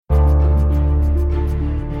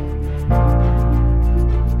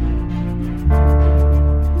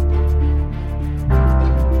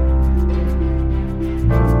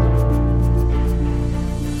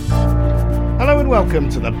Welcome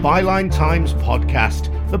to the Byline Times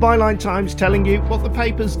podcast. The Byline Times telling you what the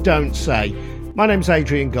papers don't say. My name's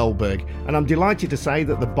Adrian Goldberg, and I'm delighted to say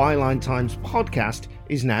that the Byline Times podcast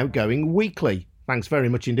is now going weekly. Thanks very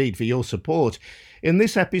much indeed for your support. In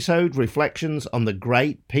this episode, reflections on the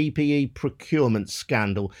great PPE procurement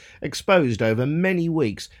scandal exposed over many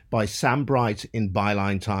weeks by Sam Bright in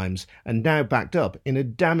Byline Times and now backed up in a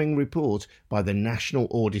damning report by the National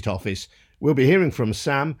Audit Office. We'll be hearing from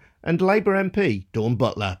Sam and Labour MP Dawn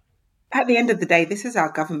Butler. At the end of the day, this is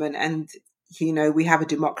our government and, we have a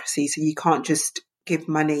democracy, so you can't just give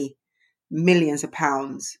money, millions of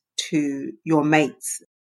pounds, to your mates.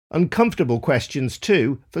 Uncomfortable questions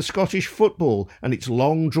too for Scottish football and its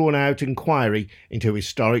long drawn-out inquiry into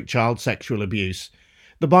historic child sexual abuse.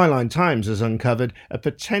 The Byline Times has uncovered a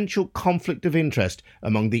potential conflict of interest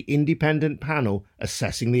among the independent panel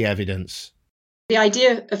assessing the evidence. The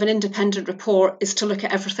idea of an independent report is to look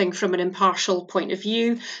at everything from an impartial point of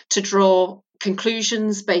view, to draw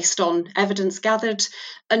conclusions based on evidence gathered.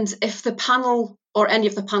 And if the panel or any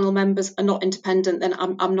of the panel members are not independent, then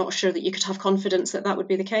I'm not sure that you could have confidence that that would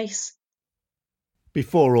be the case.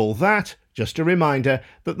 Before all that, just a reminder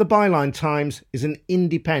that the Byline Times is an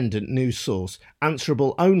independent news source,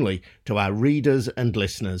 answerable only to our readers and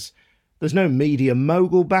listeners. There's no media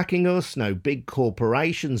mogul backing us, no big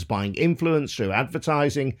corporations buying influence through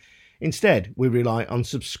advertising. Instead, we rely on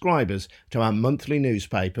subscribers to our monthly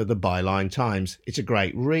newspaper, the Byline Times. It's a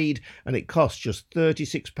great read and it costs just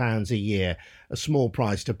 £36 a year, a small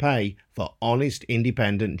price to pay for honest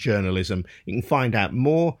independent journalism. You can find out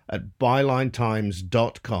more at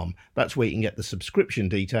bylinetimes.com. That's where you can get the subscription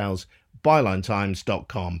details,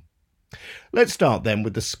 bylinetimes.com. Let's start then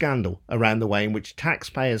with the scandal around the way in which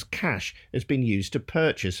taxpayers' cash has been used to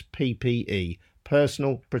purchase PPE,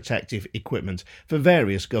 personal protective equipment, for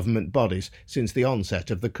various government bodies since the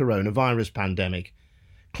onset of the coronavirus pandemic.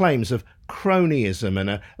 Claims of cronyism and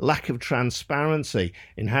a lack of transparency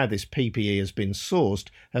in how this PPE has been sourced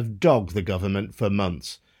have dogged the government for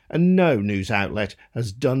months, and no news outlet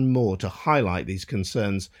has done more to highlight these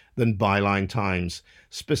concerns than Byline Times,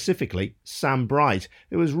 specifically Sam Bright,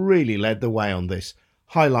 who has really led the way on this,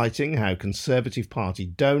 highlighting how Conservative Party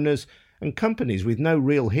donors and companies with no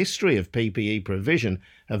real history of PPE provision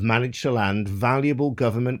have managed to land valuable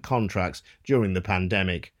government contracts during the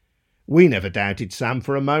pandemic. We never doubted Sam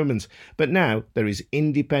for a moment, but now there is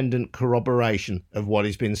independent corroboration of what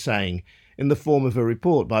he's been saying in the form of a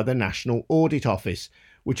report by the National Audit Office,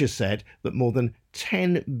 which has said that more than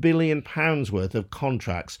 £10 billion worth of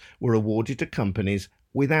contracts were awarded to companies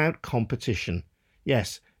without competition.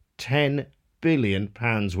 Yes, £10 billion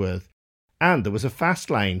worth. And there was a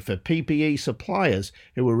fast lane for PPE suppliers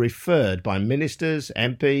who were referred by ministers,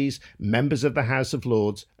 MPs, members of the House of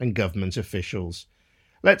Lords and government officials.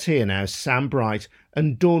 Let's hear now Sam Bright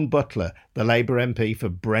and Dawn Butler, the Labour MP for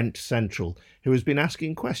Brent Central, who has been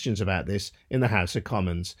asking questions about this in the House of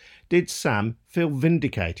Commons. Did Sam feel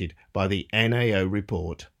vindicated by the NAO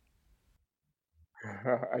report?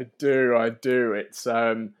 I do. It's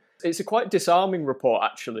a quite disarming report,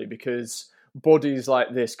 actually, because bodies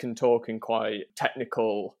like this can talk in quite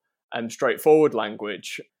technical and straightforward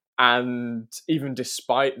language. And even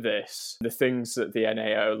despite this, the things that the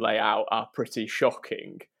NAO lay out are pretty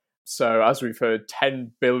shocking. So as we've heard,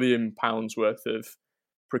 £10 billion worth of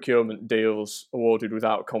procurement deals awarded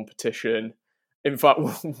without competition. In fact,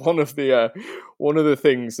 one of the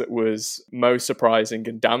things that was most surprising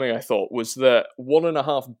and damning, I thought, was that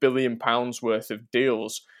 £1.5 billion worth of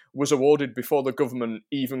deals was awarded before the government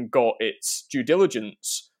even got its due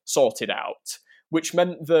diligence sorted out, which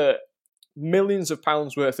meant that millions of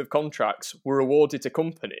pounds worth of contracts were awarded to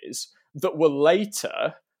companies that were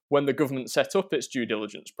later, when the government set up its due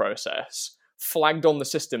diligence process, flagged on the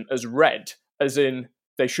system as red, as in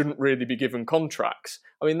they shouldn't really be given contracts.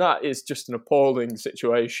 I mean, that is just an appalling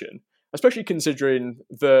situation, especially considering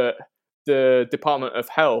the Department of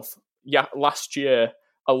Health last year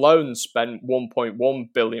alone spent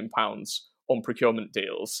 £1.1 billion on procurement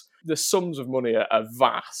deals. The sums of money are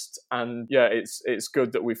vast, and it's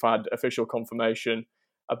good that we've had official confirmation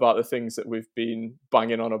about the things that we've been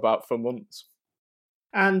banging on about for months.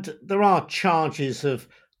 And there are charges of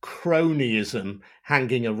cronyism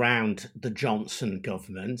hanging around the Johnson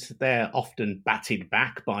government. They're often batted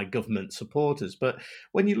back by government supporters. But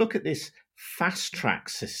when you look at this fast track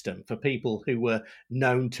system for people who were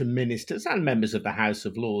known to ministers and members of the House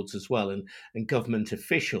of Lords as well, and government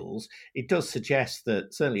officials, it does suggest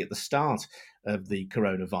that certainly at the start of the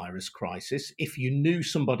coronavirus crisis, if you knew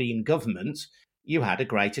somebody in government, you had a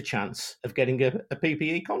greater chance of getting a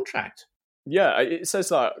PPE contract. Yeah, it says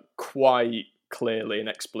that quite clearly and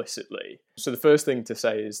explicitly. So the first thing to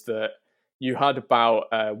say is that you had about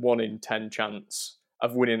a 1 in 10 chance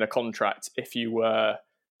of winning a contract if you were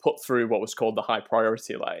put through what was called the high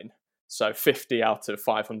priority lane. So 50 out of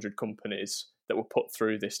 500 companies that were put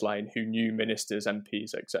through this lane who knew ministers,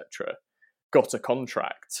 MPs, etc., got a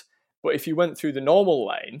contract. But if you went through the normal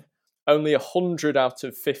lane, only 100 out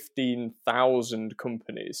of 15,000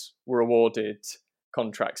 companies were awarded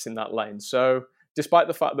contracts in that lane. So despite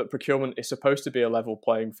the fact that procurement is supposed to be a level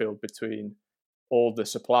playing field between all the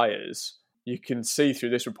suppliers, you can see through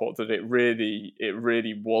this report that it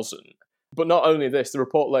really wasn't. But not only this, the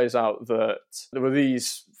report lays out that there were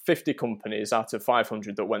these 50 companies out of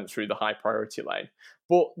 500 that went through the high priority lane,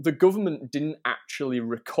 but the government didn't actually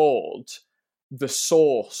record the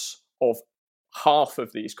source of half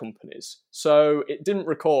of these companies. So it didn't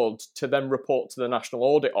record to then report to the National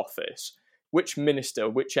Audit Office which minister,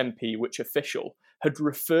 which MP, which official had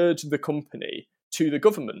referred the company to the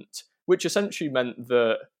government, which essentially meant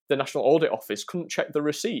that the National Audit Office couldn't check the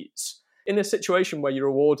receipts. In a situation where you're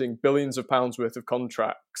awarding billions of pounds worth of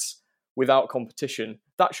contracts without competition,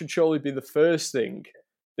 that should surely be the first thing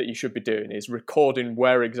that you should be doing, is recording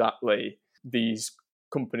where exactly these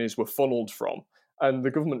companies were funneled from. And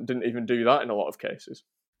the government didn't even do that in a lot of cases.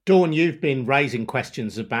 Dawn, you've been raising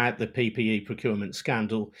questions about the PPE procurement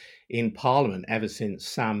scandal in Parliament ever since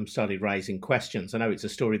Sam started raising questions. I know it's a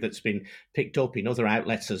story that's been picked up in other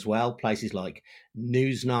outlets as well, places like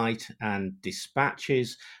Newsnight and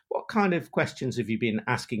Dispatches. What kind of questions have you been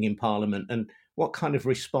asking in Parliament, and what kind of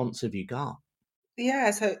response have you got? Yeah,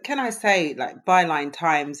 so can I say, like, Byline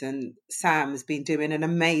Times and Sam's been doing an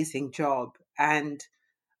amazing job. And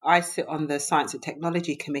I sit on the Science and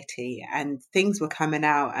Technology Committee, and things were coming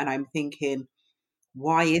out, and I'm thinking,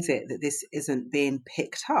 why is it that this isn't being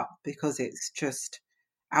picked up? Because it's just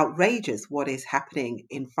outrageous what is happening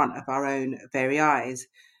in front of our own very eyes.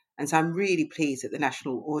 And so I'm really pleased that the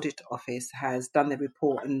National Audit Office has done the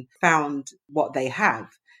report and found what they have,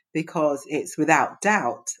 because it's without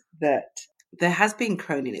doubt that there has been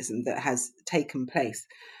cronyism that has taken place.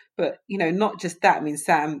 But, not just that. I mean,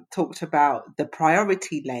 Sam talked about the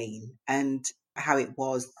priority lane and how it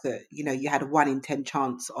was that, you had a 1 in 10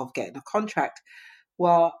 chance of getting a contract.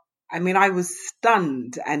 Well, I mean, I was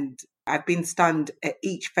stunned, and I've been stunned at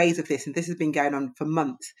each phase of this, and this has been going on for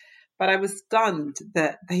months. But I was stunned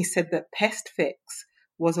that they said that PestFix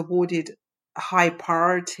was awarded a high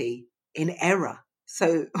priority in error.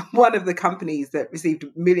 So one of the companies that received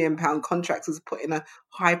 £1 million contracts was put in a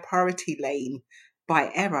high priority lane by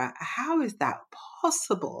error. How is that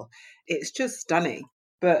possible? It's just stunning.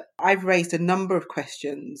 But I've raised a number of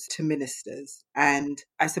questions to ministers, and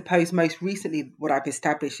I suppose most recently what I've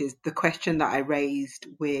established is the question that I raised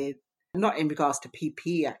with, not in regards to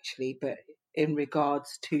PPE actually, but in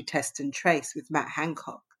regards to test and trace with Matt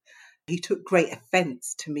Hancock. He took great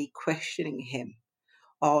offence to me questioning him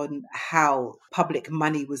on how public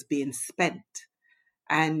money was being spent.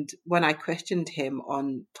 And when I questioned him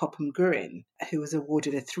on Topham Gurin, who was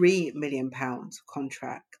awarded a £3 million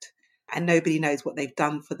contract, and nobody knows what they've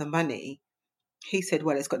done for the money, he said,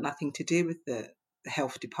 well, it's got nothing to do with the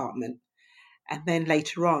health department. And then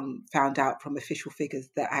later on found out from official figures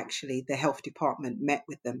that actually the health department met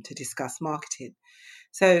with them to discuss marketing.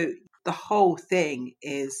 So the whole thing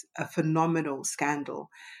is a phenomenal scandal.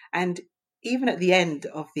 And even at the end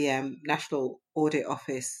of the National Audit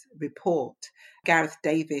Office report, Gareth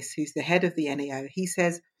Davis, who's the head of the NAO, he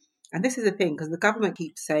says, and this is the thing, because the government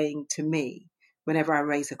keeps saying to me, whenever I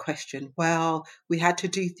raise a question, well, we had to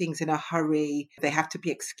do things in a hurry, they have to be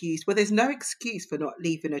excused. Well, there's no excuse for not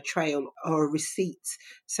leaving a trail or a receipt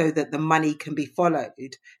so that the money can be followed.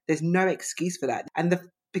 There's no excuse for that. And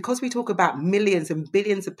because we talk about millions and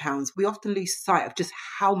billions of pounds, we often lose sight of just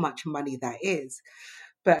how much money that is.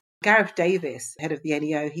 But Gareth Davis, head of the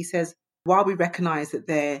NEO, he says, while we recognise that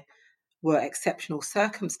there were exceptional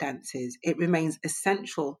circumstances, it remains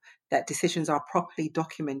essential that decisions are properly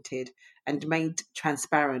documented and made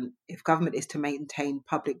transparent if government is to maintain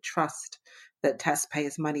public trust that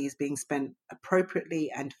taxpayers' money is being spent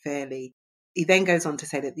appropriately and fairly. He then goes on to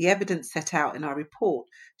say that the evidence set out in our report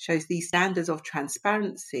shows these standards of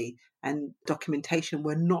transparency and documentation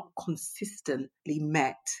were not consistently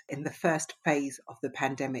met in the first phase of the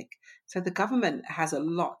pandemic. So the government has a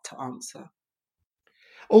lot to answer.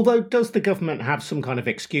 Although, does the government have some kind of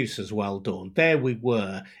excuse as well, Dawn? There we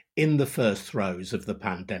were in the first throes of the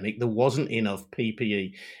pandemic. There wasn't enough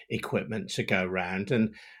PPE equipment to go round.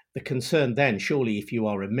 And the concern then, surely, if you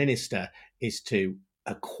are a minister, is to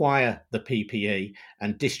acquire the PPE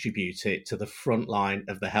and distribute it to the front line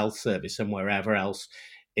of the health service and wherever else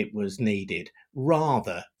it was needed,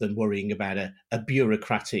 rather than worrying about a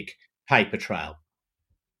bureaucratic paper trail?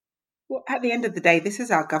 Well, at the end of the day, this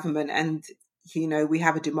is our government, and we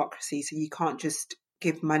have a democracy, so you can't just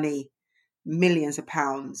give money, millions of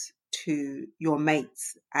pounds, to your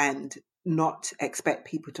mates and not expect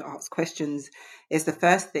people to ask questions. Is the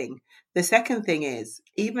first thing. The second thing is,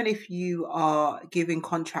 even if you are giving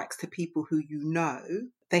contracts to people who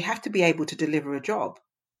they have to be able to deliver a job.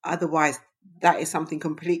 Otherwise, that is something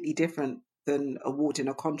completely different than awarding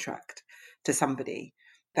a contract to somebody.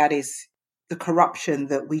 That is the corruption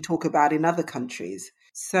that we talk about in other countries.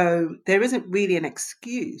 So there isn't really an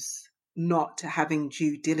excuse not having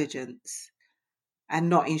due diligence and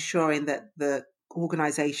not ensuring that the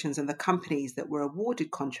organizations and the companies that were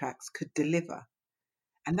awarded contracts could deliver.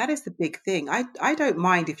 And that is the big thing. I don't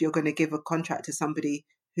mind if you're going to give a contract to somebody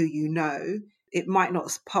who it might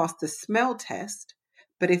not pass the smell test,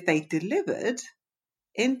 but if they delivered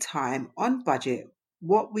in time, on budget,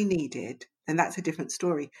 what we needed, then that's a different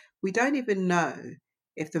story. We don't even know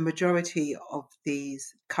if the majority of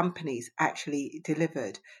these companies actually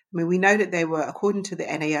delivered. I mean, we know that they were, according to the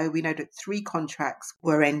NAO, we know that 3 contracts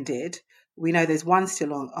were ended. We know there's one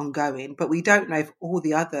still ongoing, but we don't know if all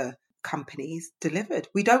the other companies delivered.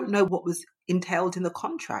 We don't know what was entailed in the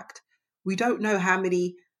contract. We don't know how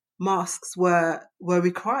many masks were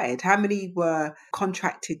required, how many were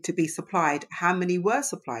contracted to be supplied, how many were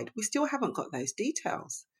supplied. We still haven't got those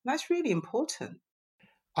details. That's really important.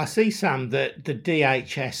 I see, Sam, that the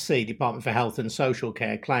DHSC, Department for Health and Social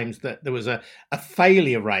Care, claims that there was a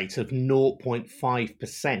failure rate of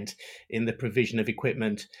 0.5% in the provision of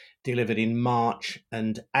equipment delivered in March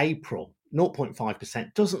and April.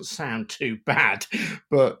 0.5% doesn't sound too bad,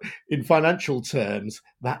 but in financial terms,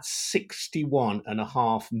 that's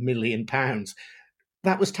 £61.5 million.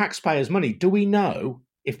 That was taxpayers' money. Do we know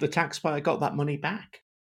if the taxpayer got that money back?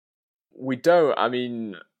 We don't. I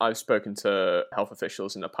mean, I've spoken to health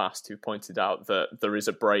officials in the past who pointed out that there is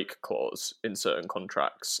a break clause in certain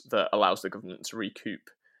contracts that allows the government to recoup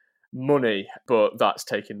money, but that's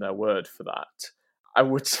taking their word for that. I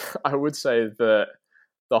would say that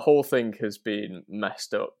the whole thing has been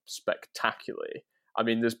messed up spectacularly. I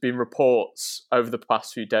mean, there's been reports over the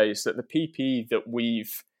past few days that the PPE that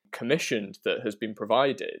we've commissioned that has been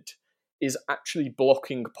provided is actually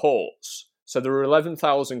blocking ports. So there are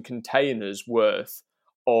 11,000 containers worth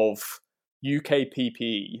of UK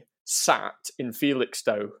PPE sat in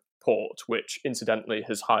Felixstowe port, which incidentally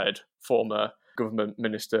has hired former government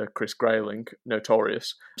minister Chris Grayling,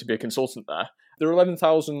 notorious, to be a consultant there. There are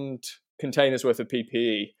 11,000 containers worth of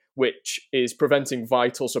PPE, which is preventing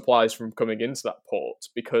vital supplies from coming into that port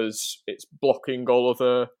because it's blocking all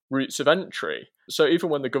other routes of entry. So even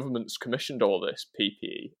when the government's commissioned all this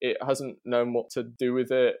PPE, it hasn't known what to do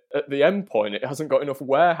with it at the end point. It hasn't got enough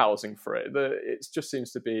warehousing for it. It just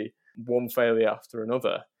seems to be one failure after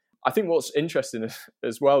another. I think what's interesting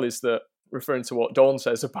as well is that, referring to what Dawn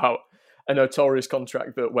says about a notorious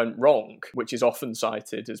contract that went wrong, which is often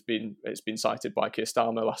cited, it's been cited by Keir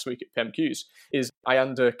Starmer last week at PMQs, is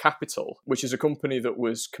Ianda Capital, which is a company that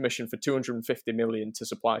was commissioned for £250 million to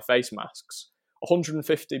supply face masks.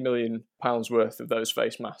 £150 million worth of those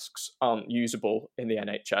face masks aren't usable in the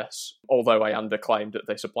NHS, although Ianda claimed that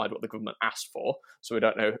they supplied what the government asked for, so we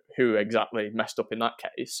don't know who exactly messed up in that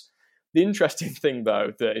case. The interesting thing,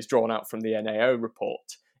 though, that is drawn out from the NAO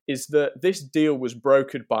report is that this deal was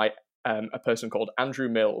brokered by a person called Andrew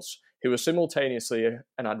Mills, who was simultaneously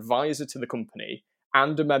an advisor to the company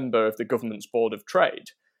and a member of the government's Board of Trade.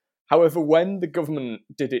 However, when the government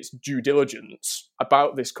did its due diligence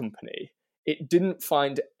about this company, it didn't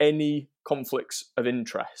find any conflicts of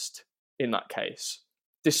interest in that case,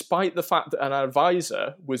 despite the fact that an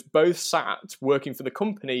advisor was both sat working for the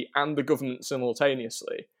company and the government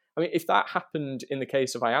simultaneously. I mean, if that happened in the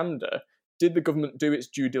case of Ianda, did the government do its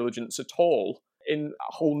due diligence at all in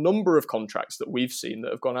a whole number of contracts that we've seen that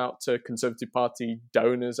have gone out to Conservative Party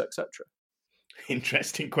donors, etc.?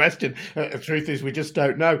 Interesting question. The truth is, we just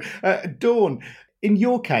don't know. Dawn, in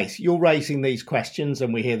your case, you're raising these questions,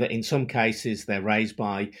 and we hear that in some cases they're raised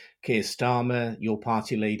by Keir Starmer, your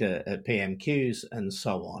party leader at PMQs, and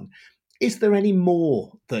so on. Is there any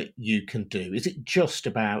more that you can do? Is it just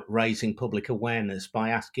about raising public awareness by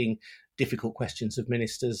asking difficult questions of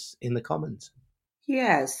ministers in the Commons?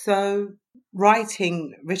 Yeah, so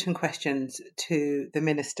writing written questions to the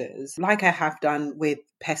ministers, like I have done with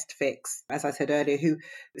PestFix, as I said earlier, who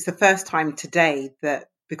it's the first time today that,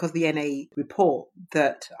 because the NA report,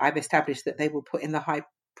 that I've established that they will put in the high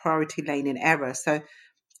priority lane in error. So,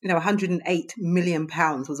 £108 million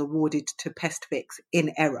was awarded to PestFix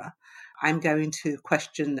in error. I'm going to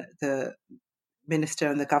question the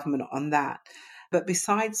minister and the government on that. But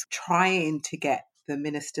besides trying to get the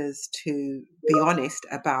ministers to be honest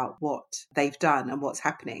about what they've done and what's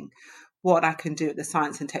happening, what I can do at the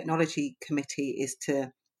Science and Technology Committee is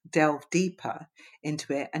to delve deeper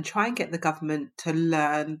into it and try and get the government to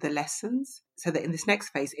learn the lessons so that in this next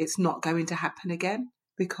phase, it's not going to happen again,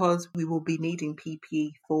 because we will be needing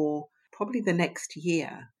PPE for probably the next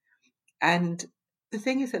year. And the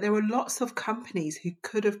thing is that there were lots of companies who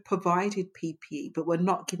could have provided PPE but were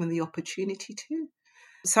not given the opportunity to.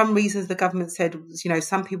 Some reasons the government said,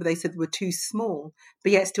 some people they said were too small,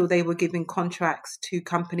 but yet still they were giving contracts to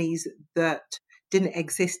companies that didn't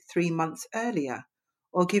exist 3 months earlier,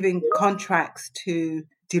 or giving contracts to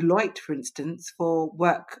Deloitte, for instance, for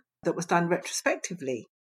work that was done retrospectively.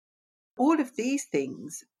 All of these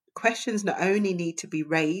things, questions not only need to be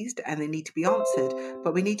raised and they need to be answered,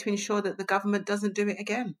 but we need to ensure that the government doesn't do it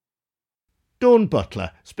again. Dawn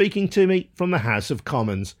Butler speaking to me from the House of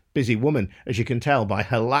Commons. Busy woman, as you can tell by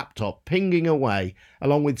her laptop pinging away,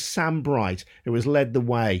 along with Sam Bright, who has led the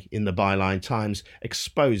way in the Byline Times,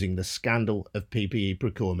 exposing the scandal of PPE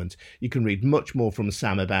procurement. You can read much more from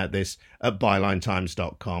Sam about this at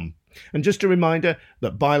bylinetimes.com. And just a reminder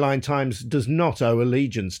that Byline Times does not owe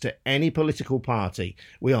allegiance to any political party.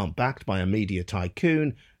 We aren't backed by a media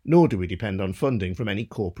tycoon, nor do we depend on funding from any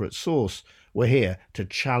corporate source. We're here to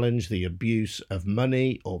challenge the abuse of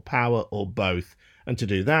money or power or both. And to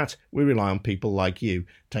do that, we rely on people like you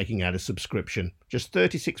taking out a subscription. Just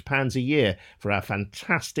 £36 a year for our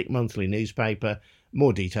fantastic monthly newspaper.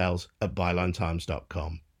 More details at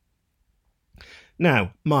bylinetimes.com.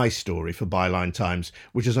 Now, my story for Byline Times,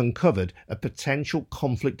 which has uncovered a potential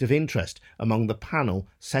conflict of interest among the panel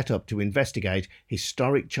set up to investigate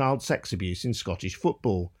historic child sex abuse in Scottish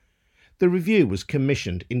football. The review was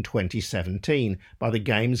commissioned in 2017 by the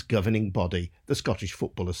game's governing body, the Scottish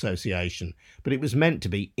Football Association, but it was meant to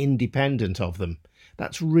be independent of them.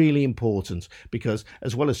 That's really important because,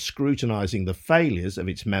 as well as scrutinising the failures of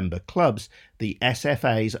its member clubs, the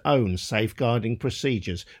SFA's own safeguarding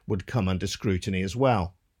procedures would come under scrutiny as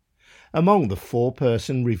well. Among the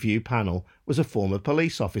 4-person review panel was a former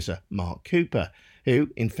police officer, Mark Cooper,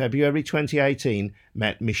 who, in February 2018,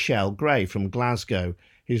 met Michelle Gray from Glasgow,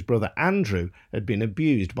 whose brother Andrew had been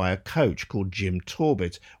abused by a coach called Jim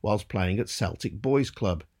Torbett whilst playing at Celtic Boys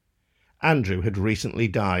Club. Andrew had recently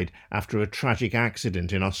died after a tragic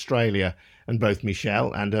accident in Australia, and both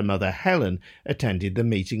Michelle and her mother Helen attended the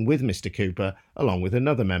meeting with Mr. Cooper, along with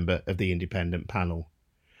another member of the independent panel.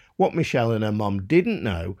 What Michelle and her mum didn't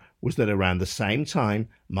know was that around the same time,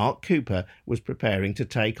 Mark Cooper was preparing to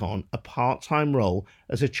take on a part-time role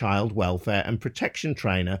as a child welfare and protection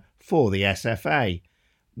trainer for the SFA.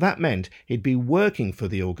 That meant he'd be working for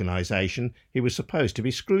the organisation he was supposed to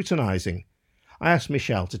be scrutinising. I asked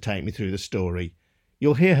Michelle to take me through the story.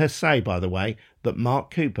 You'll hear her say, by the way, that Mark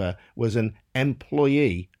Cooper was an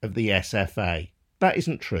employee of the SFA. That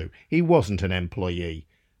isn't true. He wasn't an employee,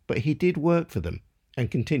 but he did work for them and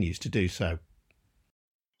continues to do so.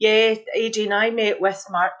 Yeah, Adrian, I met with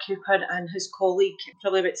Mark Cooper and his colleague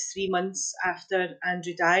probably about 3 months after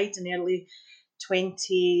Andrew died in early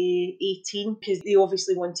 2018, because they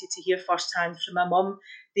obviously wanted to hear firsthand from my mum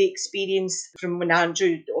the experience from when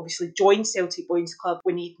Andrew obviously joined Celtic Boys Club,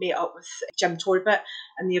 when he'd met up with Jim Torbett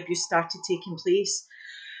and the abuse started taking place.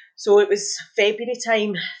 So it was February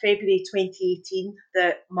 2018,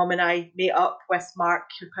 that Mum and I met up with Mark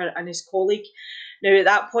Cooper and his colleague. Now, at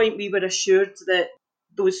that point, we were assured that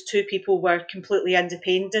those two people were completely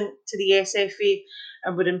independent to the SFA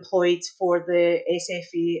and were employed for the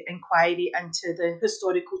SFA inquiry into the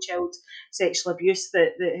historical child sexual abuse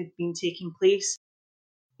that had been taking place.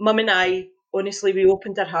 Mum and I, honestly, we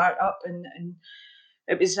opened our heart up, and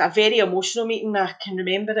it was a very emotional meeting. I can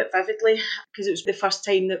remember it vividly because it was the first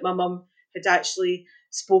time that my mum had actually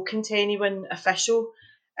spoken to anyone official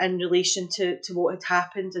in relation to what had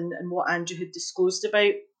happened and what Andrew had disclosed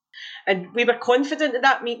about. And we were confident at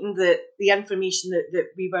that meeting that the information that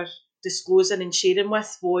we were disclosing and sharing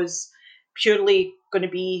with was purely going to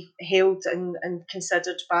be held and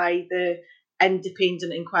considered by the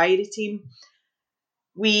independent inquiry team.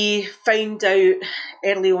 We found out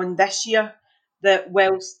early on this year that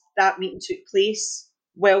whilst that meeting took place,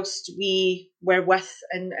 whilst we were with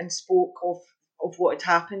and spoke of what had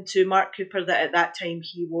happened to Mark Cooper, that at that time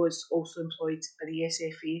he was also employed by the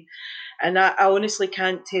SFA. And I honestly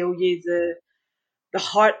can't tell you the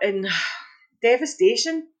hurt and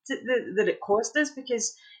devastation that it caused us,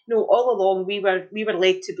 because all along we were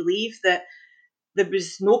led to believe that there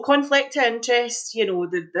was no conflict of interest,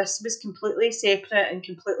 that this was completely separate and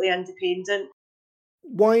completely independent.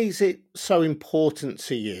 Why is it so important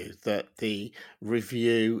to you that the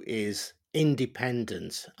review is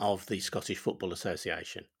independent of the Scottish Football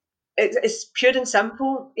Association? It's pure and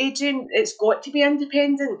simple, Adrian. It's got to be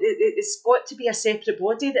independent. It's got to be a separate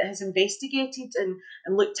body that has investigated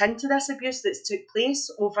and looked into this abuse that's took place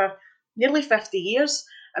over nearly 50 years.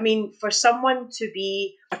 I mean, for someone to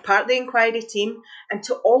be a part of the inquiry team and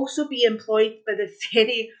to also be employed by the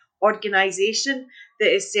very organisation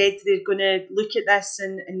that has said they're going to look at this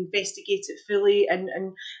and investigate it fully and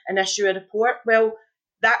issue a report, well,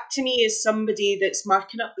 that to me is somebody that's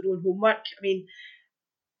marking up their own homework. I mean,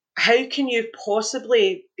 how can you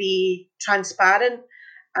possibly be transparent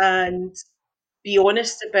and be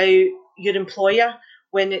honest about your employer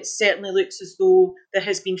when it certainly looks as though there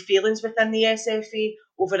has been failings within the SFA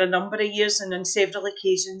over a number of years, and on several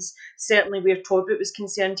occasions, certainly where Torbert was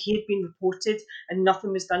concerned, he had been reported and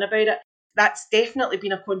nothing was done about it. That's definitely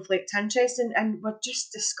been a conflict of interest, and we're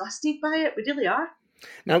just disgusted by it. We really are.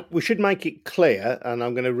 Now, we should make it clear, and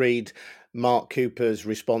I'm going to read Mark Cooper's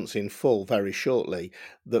response in full very shortly,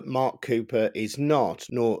 that Mark Cooper is not,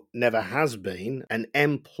 nor never has been, an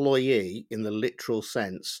employee in the literal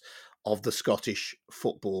sense of the Scottish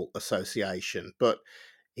Football Association, but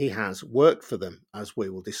he has worked for them, as we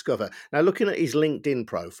will discover. Now, looking at his LinkedIn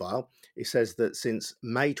profile, he says that since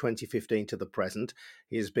May 2015 to the present,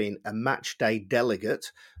 he has been a match day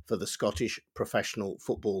delegate for the Scottish Professional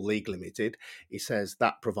Football League Limited. He says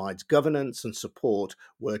that provides governance and support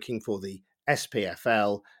working for the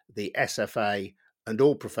SPFL, the SFA, and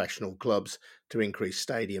all professional clubs to increase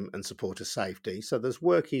stadium and supporter safety. So there's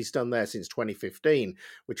work he's done there since 2015,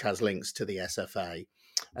 which has links to the SFA.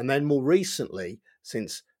 And then more recently,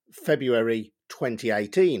 since February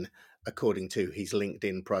 2018, according to his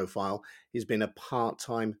LinkedIn profile, he's been a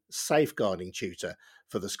part-time safeguarding tutor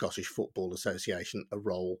for the Scottish Football Association, a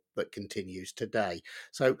role that continues today.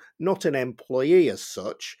 So not an employee as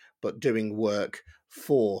such, but doing work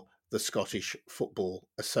for the Scottish Football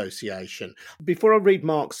Association. Before I read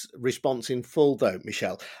Mark's response in full, though,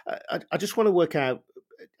 Michelle, I just want to work out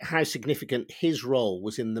how significant his role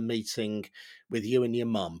was in the meeting with you and your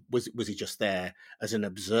mum. Was he just there as an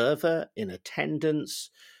observer, in attendance?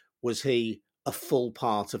 Was he a full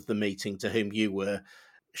part of the meeting to whom you were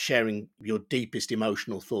sharing your deepest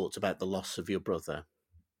emotional thoughts about the loss of your brother?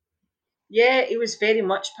 Yeah, he was very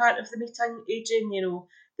much part of the meeting, Adrian. You know,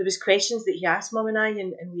 there was questions that he asked Mum and I,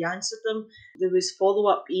 and we answered them. There was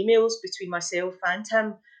follow-up emails between myself and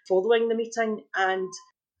him following the meeting, and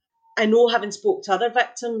I know, having spoke to other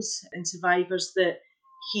victims and survivors, that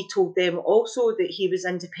he told them also that he was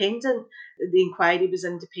independent. The inquiry was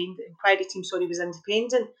independent. Inquiry team, sorry, was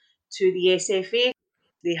independent to the SFA.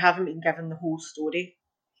 They haven't been given the whole story.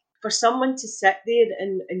 For someone to sit there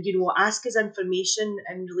and you know, ask us information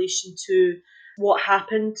in relation to what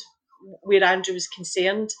happened where Andrew was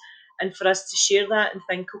concerned, and for us to share that and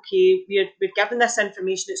think, okay, we're given this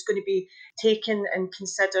information, it's going to be taken and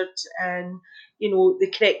considered, and you know, the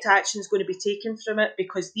correct action is going to be taken from it,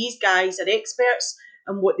 because these guys are experts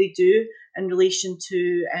in what they do in relation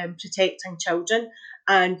to protecting children,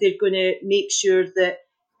 and they're going to make sure that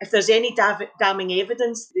if there's any damning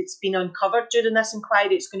evidence that's been uncovered during this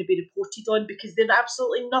inquiry, it's going to be reported on, because they're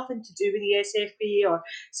absolutely nothing to do with the SFA or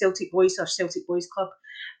Celtic Boys or Celtic Boys Club.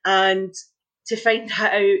 And to find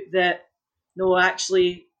out that, no,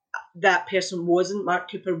 actually, that person wasn't, Mark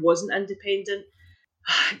Cooper wasn't independent,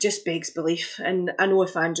 just begs belief. And I know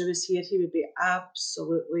if Andrew was here, he would be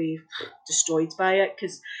absolutely destroyed by it,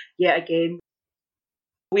 because, yet again,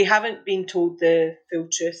 we haven't been told the full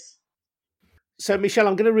truth. So, Michelle,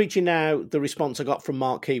 I'm going to read you now the response I got from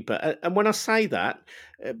Mark Cooper. And when I say that,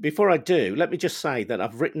 before I do, let me just say that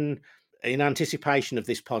I've written in anticipation of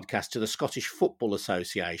this podcast to the Scottish Football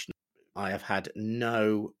Association. I have had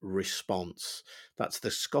no response. That's the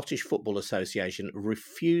Scottish Football Association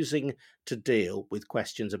refusing to deal with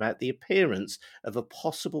questions about the appearance of a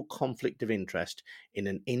possible conflict of interest in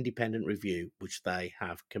an independent review which they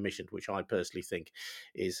have commissioned, which I personally think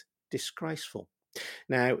is disgraceful.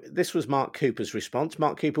 Now, this was Mark Cooper's response.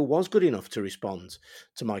 Mark Cooper was good enough to respond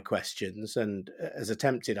to my questions and has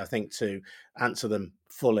attempted, I think, to answer them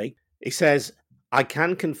fully. He says, I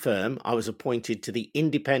can confirm I was appointed to the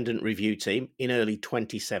independent review team in early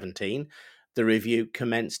 2017. The review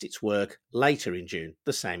commenced its work later in June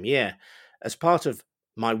the same year. As part of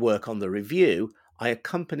my work on the review, I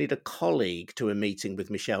accompanied a colleague to a meeting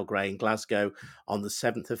with Michelle Gray in Glasgow on the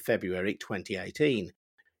 7th of February 2018.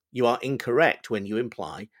 You are incorrect when you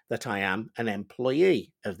imply that I am an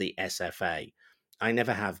employee of the SFA. I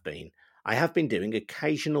never have been. I have been doing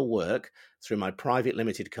occasional work through my private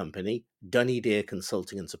limited company, Dunny Deer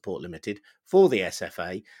Consulting and Support Limited, for the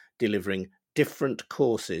SFA, delivering different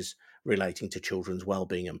courses relating to children's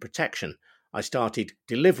wellbeing and protection. I started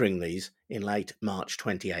delivering these in late March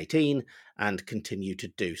 2018 and continue to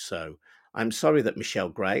do so. I'm sorry that Michelle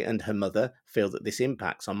Gray and her mother feel that this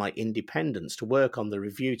impacts on my independence to work on the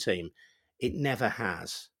review team. It never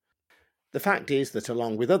has. The fact is that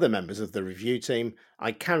along with other members of the review team,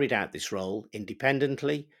 I carried out this role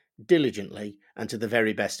independently, diligently, and to the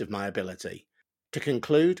very best of my ability. To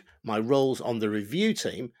conclude, my roles on the review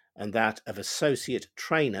team and that of associate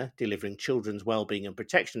trainer delivering children's wellbeing and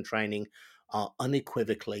protection training are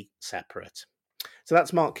unequivocally separate. So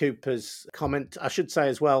that's Mark Cooper's comment. I should say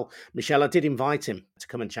as well, Michelle, I did invite him to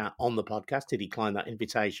come and chat on the podcast. He declined that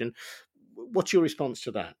invitation. What's your response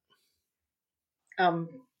to that?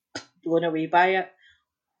 Blown away by it.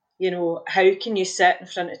 You know, how can you sit in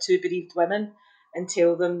front of two bereaved women and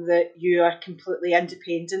tell them that you are completely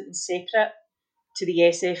independent and separate to the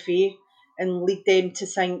SFA and lead them to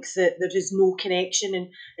think that there is no connection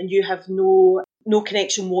and you have no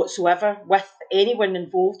connection whatsoever with anyone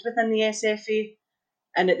involved within the SFA,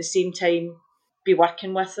 and at the same time be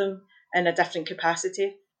working with them in a different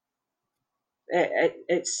capacity?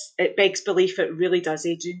 It begs belief, it really does,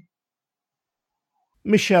 Adrian.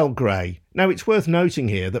 Michelle Gray. Now, it's worth noting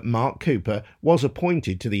here that Mark Cooper was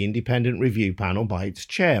appointed to the independent review panel by its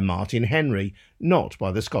chair, Martin Henry, not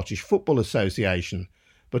by the Scottish Football Association,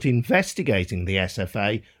 but investigating the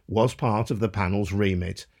SFA was part of the panel's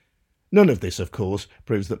remit. None of this, of course,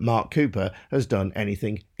 proves that Mark Cooper has done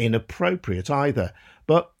anything inappropriate either,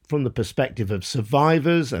 but from the perspective of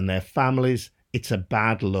survivors and their families, it's a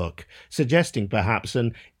bad look, suggesting perhaps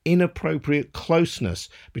an inappropriate closeness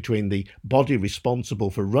between the body responsible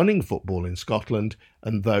for running football in Scotland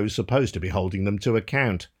and those supposed to be holding them to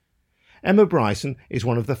account. Emma Bryson is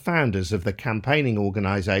one of the founders of the campaigning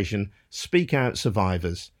organisation Speak Out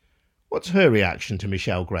Survivors. What's her reaction to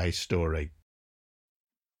Michelle Gray's story?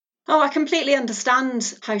 Oh, I completely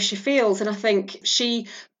understand how she feels, and I think she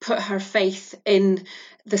put her faith in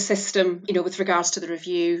the system, with regards to the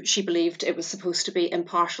review. She believed it was supposed to be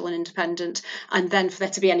impartial and independent, and then for there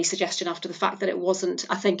to be any suggestion after the fact that it wasn't,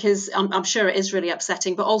 I think I'm sure it is really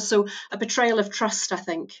upsetting, but also a betrayal of trust, I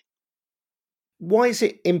think. Why is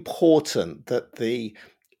it important that the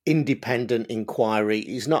independent inquiry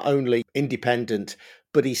is not only independent,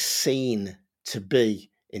 but is seen to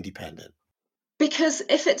be independent? Because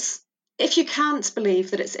if you can't believe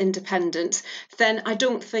that it's independent, then I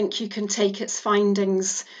don't think you can take its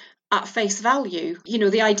findings at face value.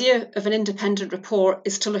 The idea of an independent report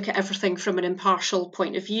is to look at everything from an impartial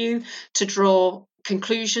point of view, to draw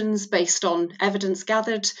conclusions based on evidence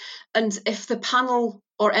gathered. And if the panel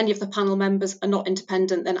or any of the panel members are not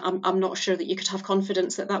independent, then I'm not sure that you could have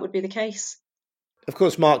confidence that that would be the case. Of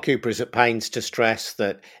course, Mark Cooper is at pains to stress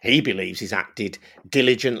that he believes he's acted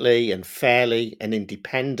diligently and fairly and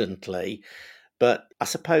independently, but I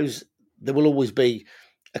suppose there will always be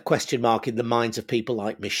a question mark in the minds of people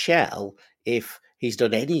like Michelle if he's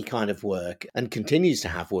done any kind of work and continues to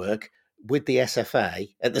have work with the SFA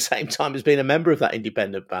at the same time as being a member of that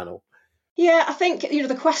independent panel. Yeah, I think,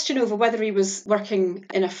 the question over whether he was working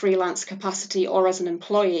in a freelance capacity or as an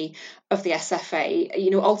employee of the SFA,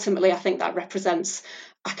 ultimately I think that represents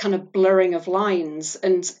a kind of blurring of lines.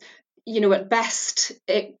 And, at best,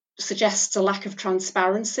 it suggests a lack of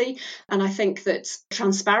transparency. And I think that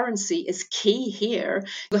transparency is key here.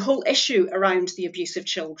 The whole issue around the abuse of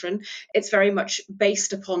children, it's very much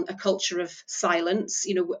based upon a culture of silence.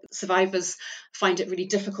 Survivors find it really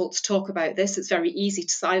difficult to talk about this. It's very easy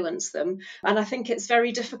to silence them. And I think it's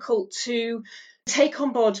very difficult to take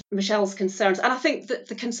on board Michelle's concerns. And I think that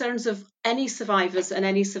the concerns of any survivors and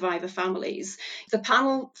any survivor families, the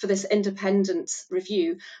panel for this independent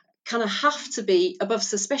review kind of have to be above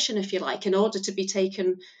suspicion, if you like, in order to be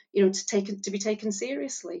taken, to be taken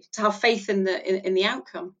seriously, to have faith in the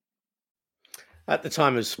outcome. At the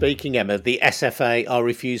time of speaking, Emma, the SFA are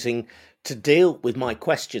refusing to deal with my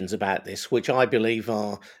questions about this, which I believe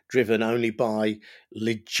are driven only by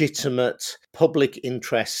legitimate public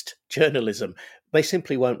interest journalism. They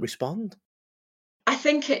simply won't respond. I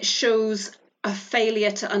think it shows a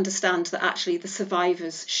failure to understand that actually the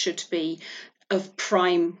survivors should be of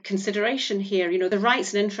prime consideration here. The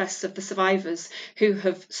rights and interests of the survivors who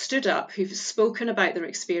have stood up, who've spoken about their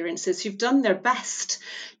experiences, who've done their best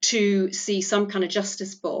to see some kind of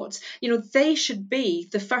justice brought, they should be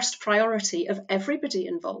the first priority of everybody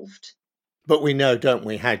involved. But we know, don't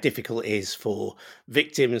we, how difficult it is for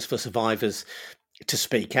victims, for survivors to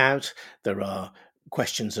speak out. There are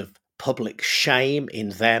questions of public shame in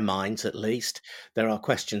their minds, at least. There are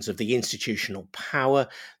questions of the institutional power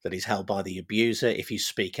that is held by the abuser. If you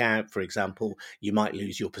speak out, for example, you might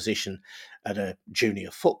lose your position at a junior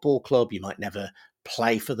football club. You might never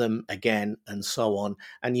play for them again, and so on.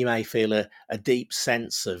 And you may feel a deep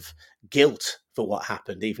sense of guilt for what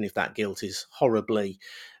happened, even if that guilt is horribly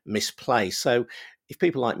misplaced. So if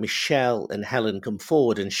people like Michelle and Helen come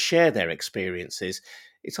forward and share their experiences,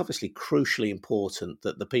 it's obviously crucially important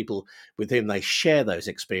that the people with whom they share those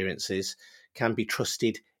experiences can be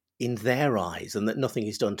trusted in their eyes, and that nothing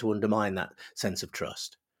is done to undermine that sense of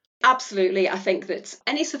trust. Absolutely. I think that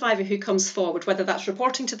any survivor who comes forward, whether that's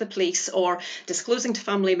reporting to the police or disclosing to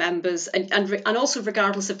family members, and also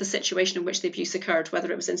regardless of the situation in which the abuse occurred,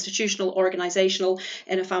 whether it was institutional, organisational,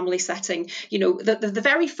 in a family setting, the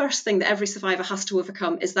very first thing that every survivor has to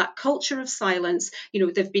overcome is that culture of silence.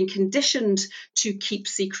 They've been conditioned to keep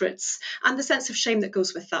secrets, and the sense of shame that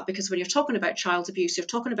goes with that, because when you're talking about child abuse, you're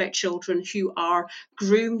talking about children who are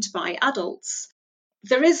groomed by adults.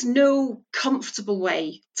 There is no comfortable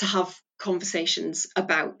way to have conversations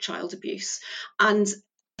about child abuse. And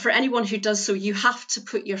for anyone who does so, you have to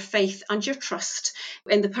put your faith and your trust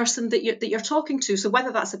in the person that you're talking to. So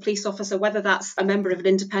whether that's a police officer, whether that's a member of an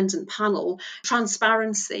independent panel,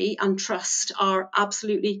 transparency and trust are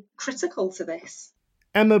absolutely critical to this.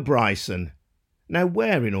 Emma Bryson. Now,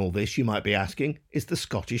 where in all this, you might be asking, is the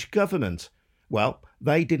Scottish Government? Well,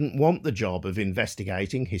 they didn't want the job of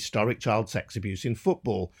investigating historic child sex abuse in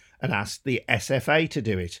football and asked the SFA to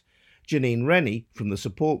do it. Janine Rennie from the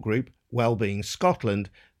support group Wellbeing Scotland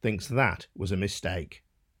thinks that was a mistake.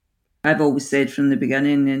 I've always said from the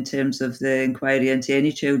beginning, in terms of the inquiry into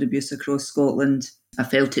any child abuse across Scotland, I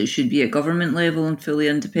felt it should be at government level and fully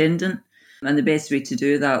independent. And the best way to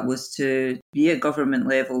do that was to be at government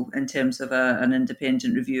level in terms of an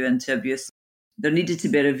independent review into abuse. There needed to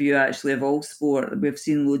be a review actually of all sport. We've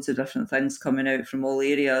seen loads of different things coming out from all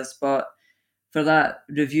areas, but for that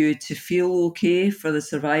review to feel okay for the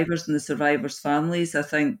survivors and the survivors' families, I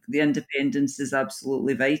think the independence is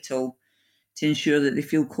absolutely vital to ensure that they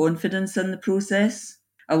feel confidence in the process.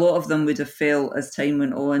 A lot of them would have felt as time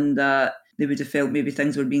went on that they would have felt maybe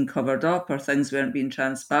things were being covered up or things weren't being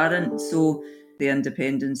transparent. So the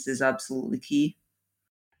independence is absolutely key.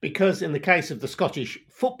 Because in the case of the Scottish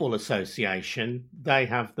Football Association, they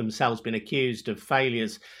have themselves been accused of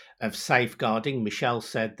failures of safeguarding. Michelle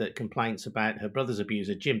said that complaints about her brother's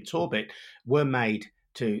abuser, Jim Torbett, were made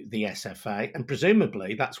to the SFA. And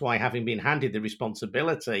presumably that's why, having been handed the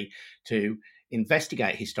responsibility to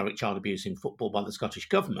investigate historic child abuse in football by the Scottish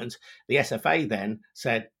Government, the SFA then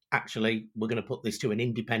said, actually, we're going to put this to an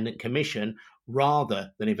independent commission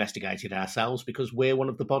rather than investigate it ourselves, because we're one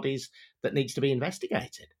of the bodies that needs to be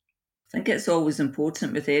investigated. I think it's always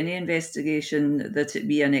important with any investigation that it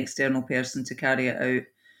be an external person to carry it out,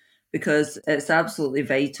 because it's absolutely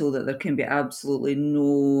vital that there can be absolutely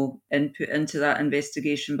no input into that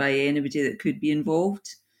investigation by anybody that could be involved.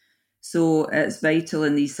 So it's vital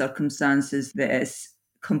in these circumstances that it's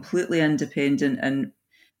completely independent and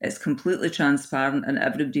it's completely transparent and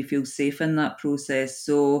everybody feels safe in that process.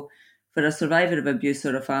 So for a survivor of abuse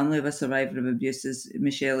or a family of a survivor of abuse, as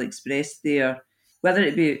Michelle expressed there, whether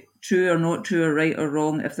it be true or not true or right or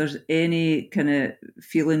wrong, if there's any kind of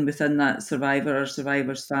feeling within that survivor or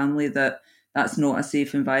survivor's family that that's not a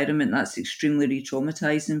safe environment, that's extremely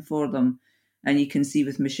re-traumatising for them. And you can see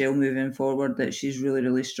with Michelle moving forward that she's really,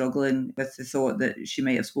 really struggling with the thought that she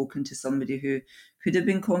might have spoken to somebody who could have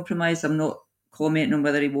been compromised. I'm not commenting on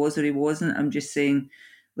whether he was or he wasn't. I'm just saying,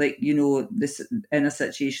 this in a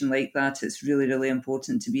situation like that, it's really, really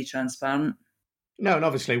important to be transparent. No, and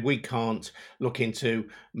obviously we can't look into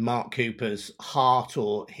Mark Cooper's heart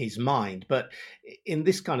or his mind, but in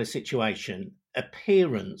this kind of situation,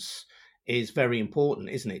 appearance is very important,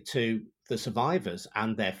 isn't it, to the survivors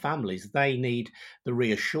and their families. They need the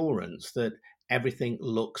reassurance that everything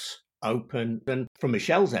looks open. And from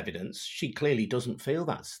Michelle's evidence, she clearly doesn't feel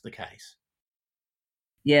that's the case.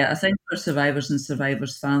 Yeah, I think for survivors and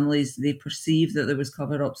survivors' families, they perceive that there was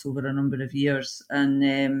cover-ups over a number of years. And,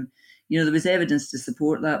 there was evidence to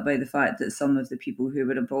support that by the fact that some of the people who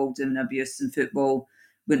were involved in abuse in football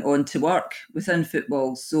went on to work within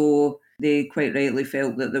football. So they quite rightly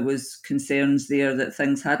felt that there was concerns there that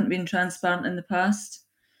things hadn't been transparent in the past.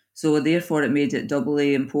 So therefore it made it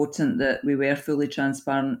doubly important that we were fully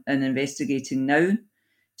transparent in investigating now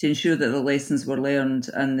to ensure that the lessons were learned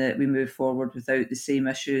and that we move forward without the same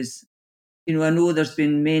issues. I know there's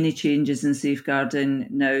been many changes in safeguarding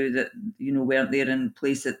now that, weren't there in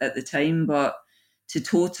place at the time, but to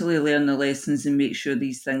totally learn the lessons and make sure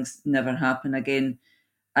these things never happen again,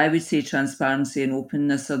 I would say transparency and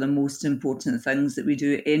openness are the most important things that we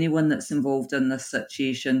do. Anyone that's involved in this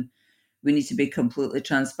situation, we need to be completely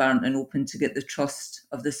transparent and open to get the trust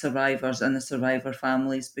of the survivors and the survivor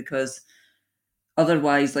families, because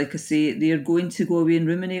otherwise, like I say, they're going to go away and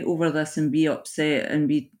ruminate over this and be upset and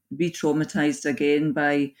be traumatised again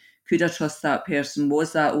by, could I trust that person?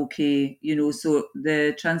 Was that okay? So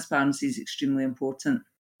the transparency is extremely important.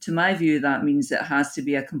 To my view, that means it has to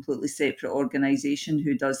be a completely separate organisation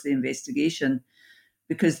who does the investigation,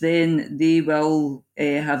 because then they will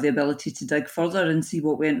have the ability to dig further and see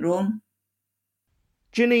what went wrong.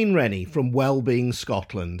 Janine Rennie from Wellbeing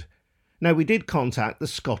Scotland. Now, we did contact the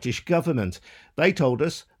Scottish Government. They told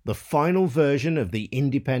us the final version of the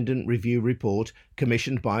independent review report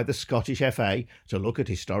commissioned by the Scottish FA to look at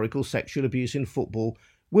historical sexual abuse in football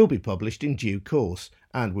will be published in due course,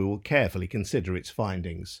 and we will carefully consider its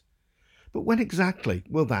findings. But when exactly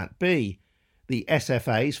will that be? The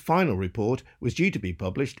SFA's final report was due to be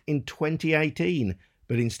published in 2018,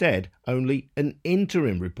 but instead only an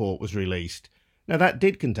interim report was released. Now, that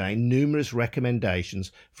did contain numerous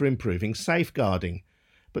recommendations for improving safeguarding,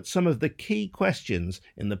 but some of the key questions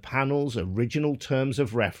in the panel's original terms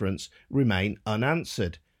of reference remain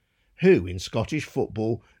unanswered. Who in Scottish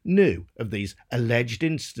football knew of these alleged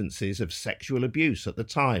instances of sexual abuse at the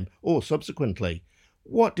time or subsequently?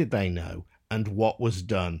 What did they know, and what was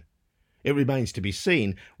done? It remains to be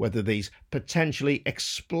seen whether these potentially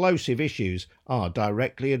explosive issues are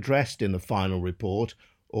directly addressed in the final report,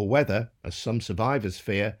 or whether, as some survivors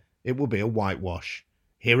fear, it will be a whitewash.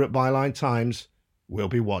 Here at Byline Times, we'll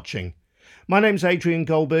be watching. My name's Adrian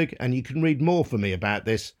Goldberg, and you can read more from me about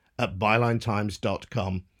this at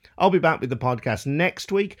bylinetimes.com. I'll be back with the podcast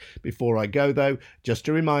next week. Before I go, though, just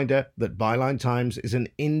a reminder that Byline Times is an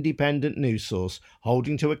independent news source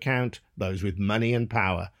holding to account those with money and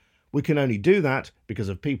power. We can only do that because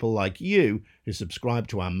of people like you who subscribe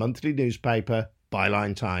to our monthly newspaper,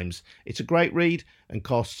 Byline Times. It's a great read and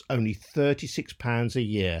costs only £36 a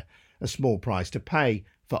year, a small price to pay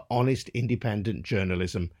for honest independent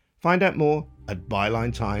journalism. Find out more at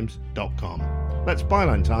bylinetimes.com. That's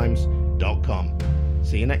bylinetimes.com.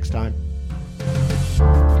 See you next time.